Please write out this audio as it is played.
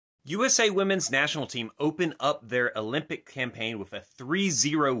USA women's national team opened up their Olympic campaign with a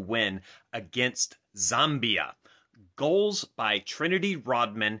 3-0 win against Zambia. Goals by Trinity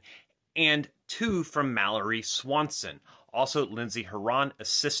Rodman and 2 from Mallory Swanson. Also, Lindsey Horan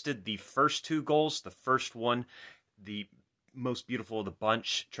assisted the first 2 goals. The first one, the most beautiful of the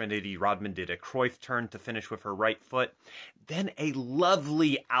bunch, Trinity Rodman did a Cruyff turn to finish with her right foot. Then a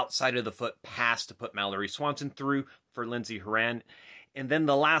lovely outside of the foot pass to put Mallory Swanson through for Lindsey Horan. And then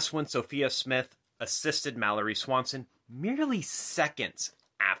the last one, Sophia Smith assisted Mallory Swanson merely seconds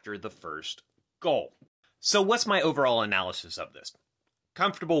after the first goal. So what's my overall analysis of this?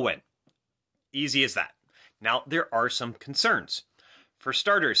 Comfortable win. Easy as that. Now, there are some concerns. For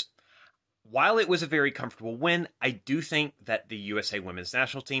starters, while it was a very comfortable win, I do think that the USA women's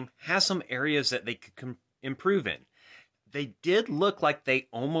national team has some areas that they could improve in. They did look like they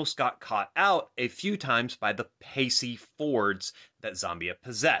almost got caught out a few times by the pacey forwards that Zambia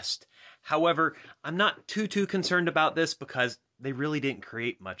possessed. However, I'm not too concerned about this because they really didn't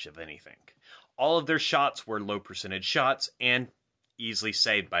create much of anything. All of their shots were low percentage shots and easily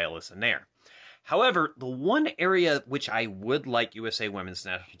saved by Alyssa Nair. However, the one area which I would like USA women's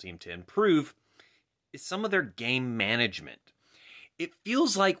national team to improve is some of their game management. It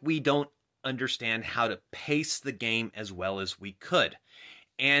feels like we don't understand how to pace the game as well as we could.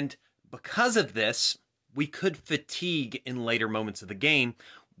 And because of this, we could fatigue in later moments of the game,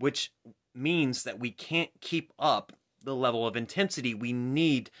 which means that we can't keep up the level of intensity we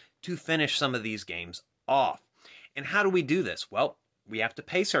need to finish some of these games off. And how do we do this? Well, we have to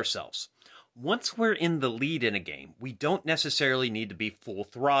pace ourselves. Once we're in the lead in a game, we don't necessarily need to be full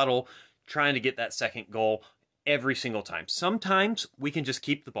throttle trying to get that second goal every single time. Sometimes we can just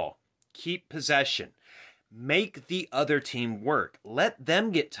keep the ball, keep possession, make the other team work, let them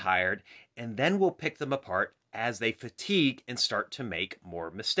get tired, and then we'll pick them apart as they fatigue and start to make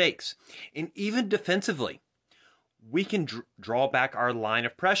more mistakes. And even defensively, we can draw back our line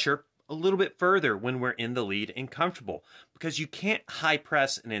of pressure a little bit further when we're in the lead and comfortable, because you can't high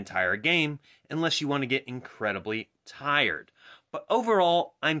press an entire game unless you want to get incredibly tired. But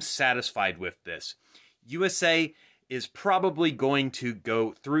overall, I'm satisfied with this. USA is probably going to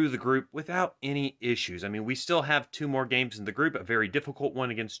go through the group without any issues. I mean, we still have 2 more games in the group, a very difficult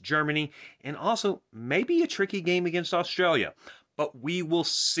one against Germany, and also maybe a tricky game against Australia. But we will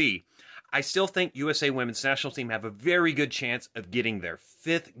see. I still think USA women's national team have a very good chance of getting their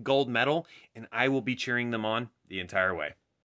 5th gold medal, and I will be cheering them on the entire way.